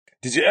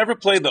Did you ever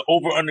play the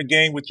over-under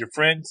game with your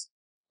friends?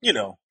 You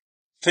know,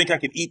 think I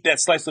could eat that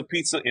slice of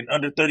pizza in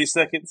under 30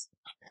 seconds?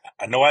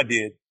 I know I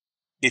did.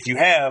 If you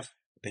have,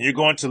 then you're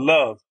going to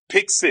love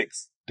Pick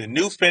Six, the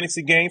new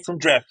fantasy game from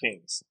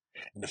DraftKings,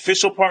 an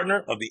official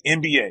partner of the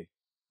NBA.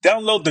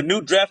 Download the new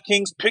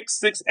DraftKings Pick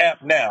Six app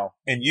now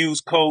and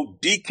use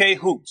code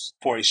DKHOOPS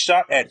for a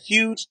shot at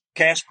huge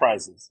cash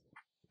prizes.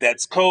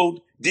 That's code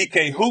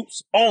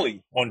DKHOOPS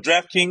only on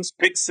DraftKings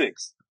Pick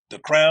Six. The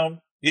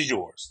crown is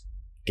yours.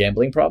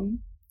 Gambling problem?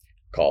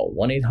 Call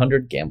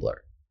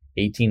 1-800-GAMBLER.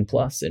 18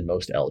 plus in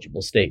most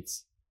eligible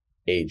states.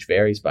 Age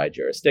varies by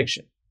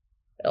jurisdiction.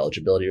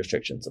 Eligibility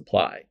restrictions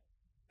apply.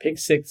 Pick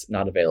Six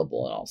not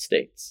available in all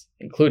states,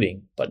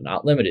 including, but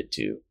not limited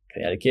to,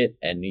 Connecticut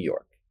and New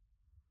York.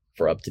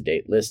 For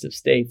up-to-date list of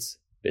states,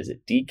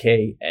 visit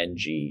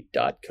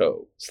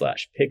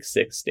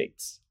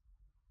dkng.co/pick6states.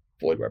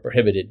 Void where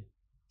prohibited.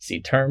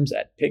 See terms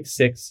at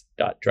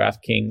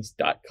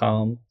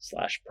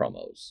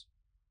pick6.draftkings.com/promos.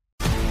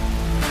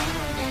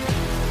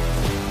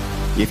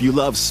 If you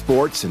love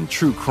sports and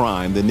true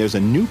crime, then there's a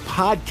new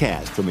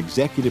podcast from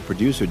executive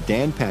producer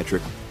Dan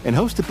Patrick and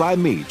hosted by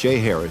me, Jay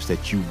Harris,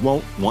 that you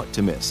won't want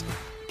to miss.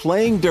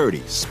 Playing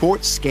Dirty: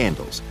 Sports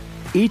Scandals.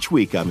 Each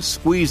week, I'm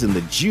squeezing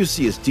the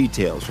juiciest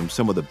details from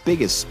some of the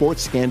biggest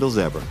sports scandals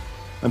ever.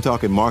 I'm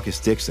talking Marcus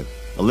Dixon,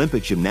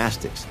 Olympic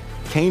gymnastics,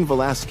 Cain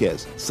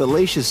Velasquez,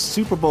 salacious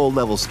Super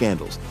Bowl-level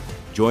scandals.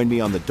 Join me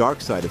on the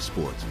dark side of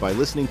sports by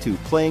listening to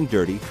Playing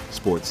Dirty: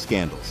 Sports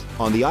Scandals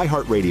on the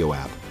iHeartRadio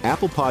app,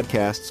 Apple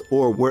Podcasts,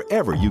 or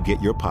wherever you get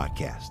your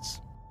podcasts.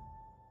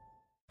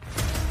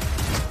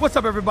 What's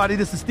up, everybody?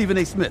 This is Stephen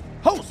A. Smith,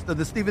 host of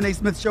the Stephen A.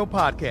 Smith Show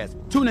podcast.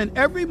 Tune in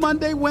every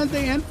Monday,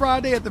 Wednesday, and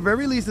Friday at the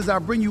very least as I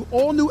bring you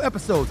all new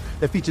episodes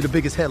that feature the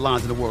biggest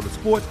headlines in the world of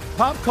sports,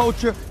 pop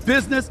culture,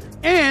 business,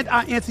 and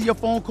I answer your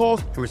phone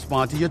calls and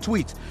respond to your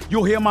tweets.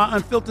 You'll hear my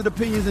unfiltered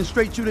opinions and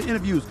straight-shooter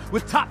interviews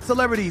with top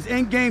celebrities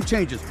and game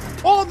changers.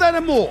 All of that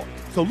and more.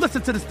 So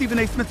listen to the Stephen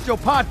A. Smith Show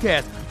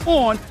podcast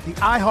on the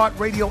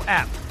iHeartRadio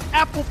app,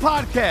 Apple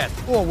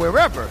Podcasts, or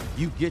wherever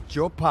you get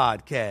your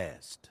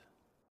podcast.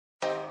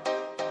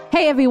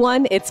 Hey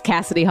everyone, it's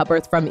Cassidy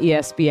Hubbarth from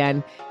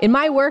ESPN. In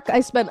my work, I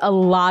spent a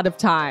lot of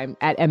time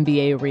at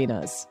NBA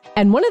arenas.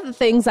 And one of the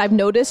things I've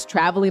noticed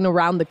traveling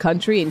around the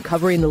country and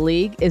covering the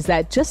league is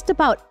that just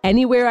about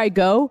anywhere I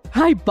go,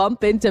 I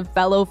bump into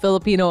fellow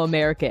Filipino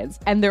Americans.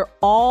 And they're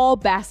all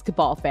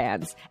basketball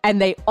fans.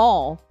 And they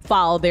all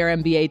follow their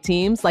NBA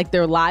teams like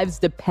their lives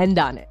depend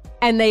on it.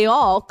 And they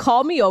all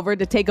call me over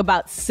to take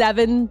about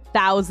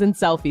 7,000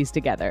 selfies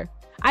together.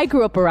 I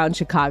grew up around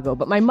Chicago,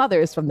 but my mother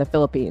is from the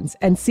Philippines,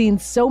 and seeing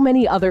so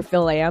many other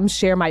Phil-Ams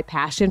share my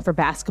passion for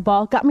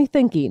basketball got me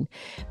thinking,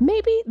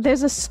 maybe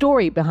there's a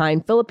story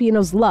behind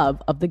Filipinos'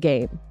 love of the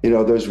game. You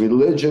know, there's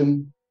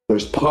religion,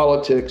 there's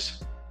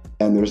politics,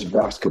 and there's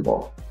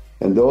basketball.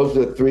 And those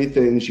are the three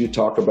things you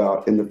talk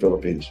about in the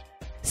Philippines.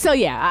 So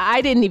yeah,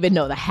 I didn't even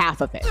know the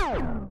half of it.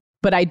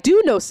 But I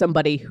do know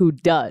somebody who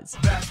does.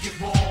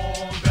 Basketball,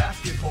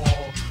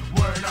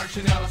 wearing our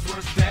chinelas,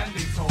 we're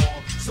standing tall.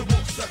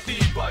 Subok sa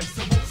tibay,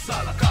 subok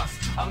sa lakas.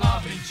 Ang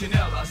aming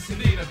chinelas,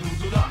 hindi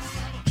nadudulas.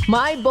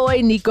 My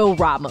boy Nico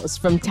Ramos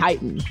from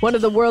Titan, one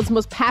of the world's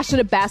most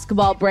passionate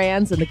basketball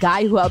brands and the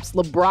guy who helps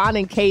LeBron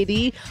and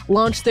KD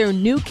launch their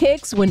new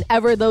kicks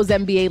whenever those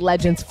NBA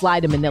legends fly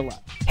to Manila.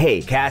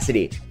 Hey,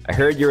 Cassidy, I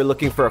heard you were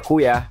looking for a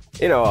kuya,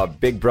 a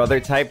big brother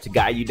type to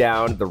guide you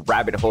down the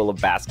rabbit hole of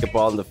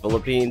basketball in the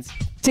Philippines.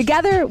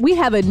 Together, we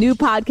have a new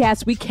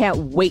podcast we can't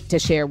wait to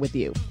share with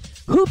you.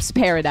 Hoops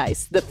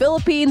Paradise, the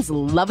Philippines'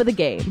 love of the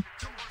game.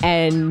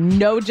 And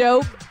no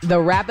joke, the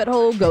rabbit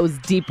hole goes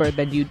deeper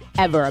than you'd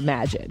ever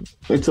imagine.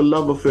 It's a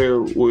love affair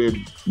with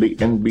the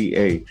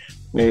NBA.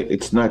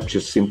 It's not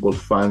just simple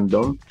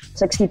fandom.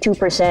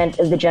 62%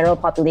 of the general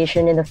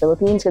population in the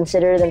Philippines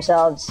consider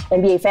themselves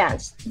NBA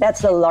fans.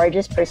 That's the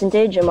largest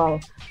percentage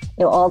among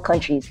all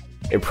countries.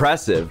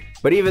 Impressive.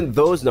 But even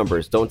those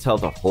numbers don't tell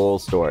the whole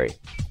story.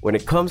 When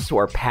it comes to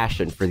our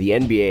passion for the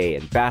NBA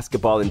and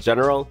basketball in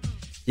general,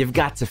 you've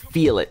got to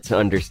feel it to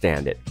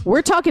understand it.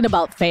 We're talking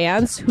about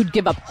fans who'd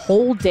give up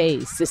whole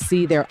days to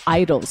see their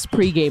idols'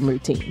 pregame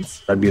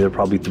routines. I'd be there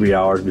probably 3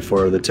 hours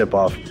before the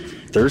tip-off.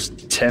 There's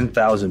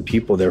 10,000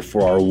 people there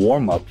for our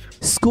warm-up.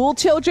 School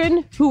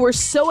children who were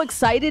so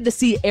excited to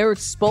see Eric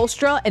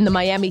Spoelstra and the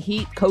Miami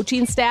Heat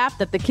coaching staff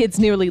that the kids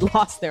nearly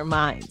lost their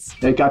minds.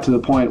 It got to the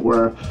point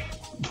where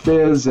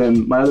Fizz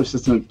and my other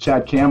assistant,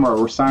 Chad Kammerer,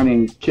 were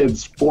signing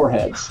kids'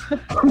 foreheads. They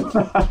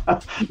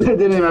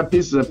didn't even have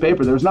pieces of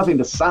paper. There was nothing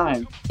to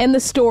sign. And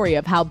the story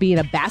of how being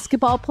a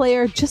basketball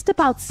player just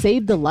about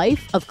saved the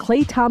life of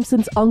Klay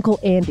Thompson's uncle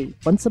Andy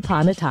once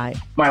upon a time.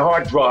 My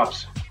heart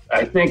drops.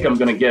 I think I'm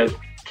going to get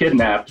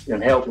kidnapped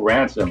and held for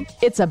ransom.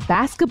 It's a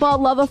basketball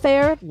love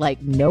affair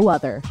like no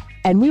other.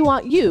 And we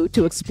want you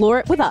to explore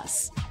it with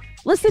us.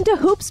 Listen to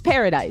Hoops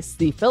Paradise,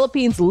 the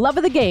Philippines' love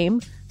of the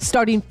game,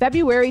 starting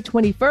February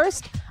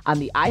 21st on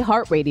the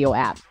iHeartRadio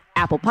app,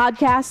 Apple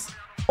Podcasts,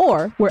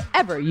 or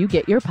wherever you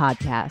get your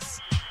podcasts.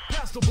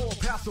 Pass the ball,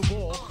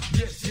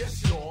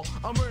 yes, y'all.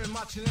 I'm wearing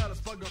my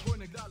chinelas pag ako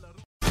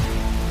naglalaro.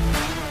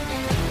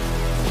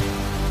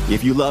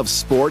 If you love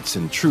sports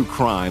and true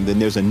crime, then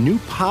there's a new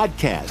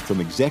podcast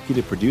from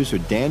executive producer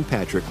Dan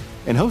Patrick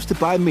and hosted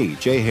by me,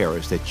 Jay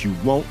Harris, that you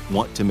won't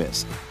want to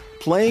miss.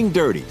 Playing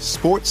Dirty: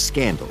 Sports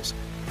Scandals.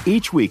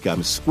 Each week,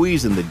 I'm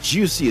squeezing the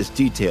juiciest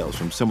details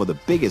from some of the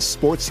biggest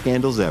sports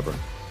scandals ever.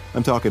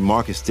 I'm talking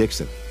Marcus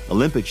Dixon,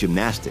 Olympic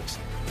gymnastics,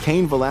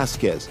 Cain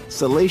Velasquez,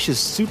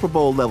 salacious Super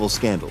Bowl-level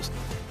scandals.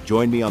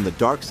 Join me on the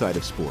dark side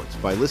of sports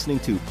by listening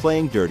to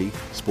Playing Dirty: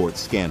 Sports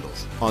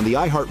Scandals on the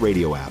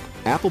iHeartRadio app,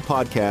 Apple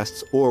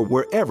Podcasts, or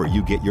wherever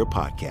you get your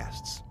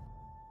podcasts.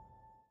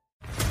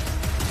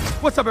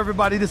 What's up,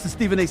 everybody? This is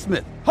Stephen A.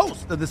 Smith,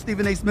 host of the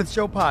Stephen A. Smith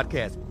Show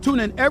podcast.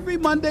 Tune in every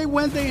Monday,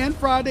 Wednesday, and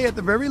Friday at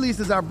the very least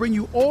as I bring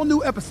you all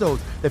new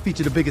episodes that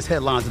feature the biggest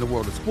headlines in the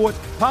world of sports,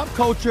 pop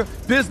culture,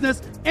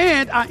 business,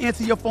 and I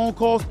answer your phone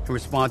calls and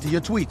respond to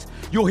your tweets.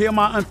 You'll hear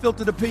my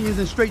unfiltered opinions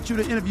and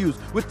straight-shooter interviews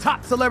with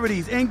top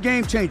celebrities and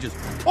game changers.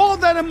 All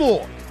that and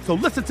more. So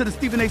listen to the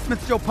Stephen A.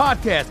 Smith Show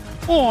podcast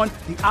on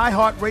the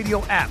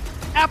iHeartRadio app,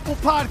 Apple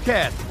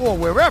Podcasts, or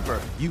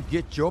wherever you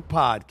get your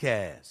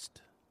podcast.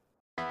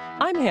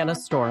 I'm Hannah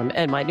Storm,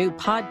 and my new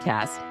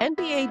podcast,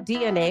 NBA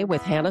DNA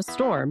with Hannah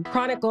Storm,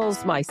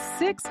 chronicles my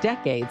 6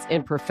 decades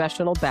in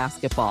professional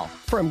basketball.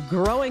 From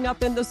growing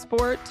up in the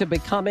sport to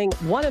becoming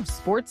one of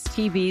sports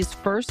TV's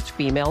first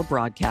female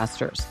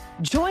broadcasters.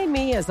 Join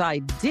me as I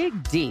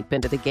dig deep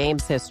into the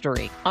game's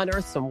history,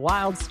 unearth some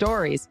wild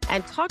stories,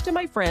 and talk to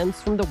my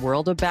friends from the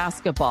world of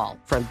basketball,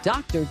 from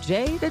Dr.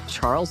 J to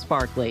Charles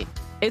Barkley.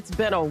 It's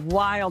been a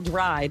wild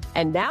ride,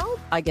 and now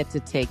I get to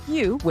take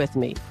you with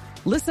me.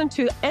 Listen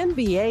to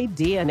NBA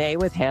DNA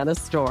with Hannah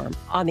Storm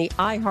on the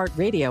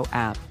iHeartRadio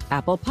app,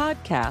 Apple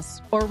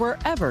Podcasts, or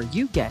wherever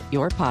you get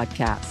your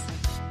podcasts.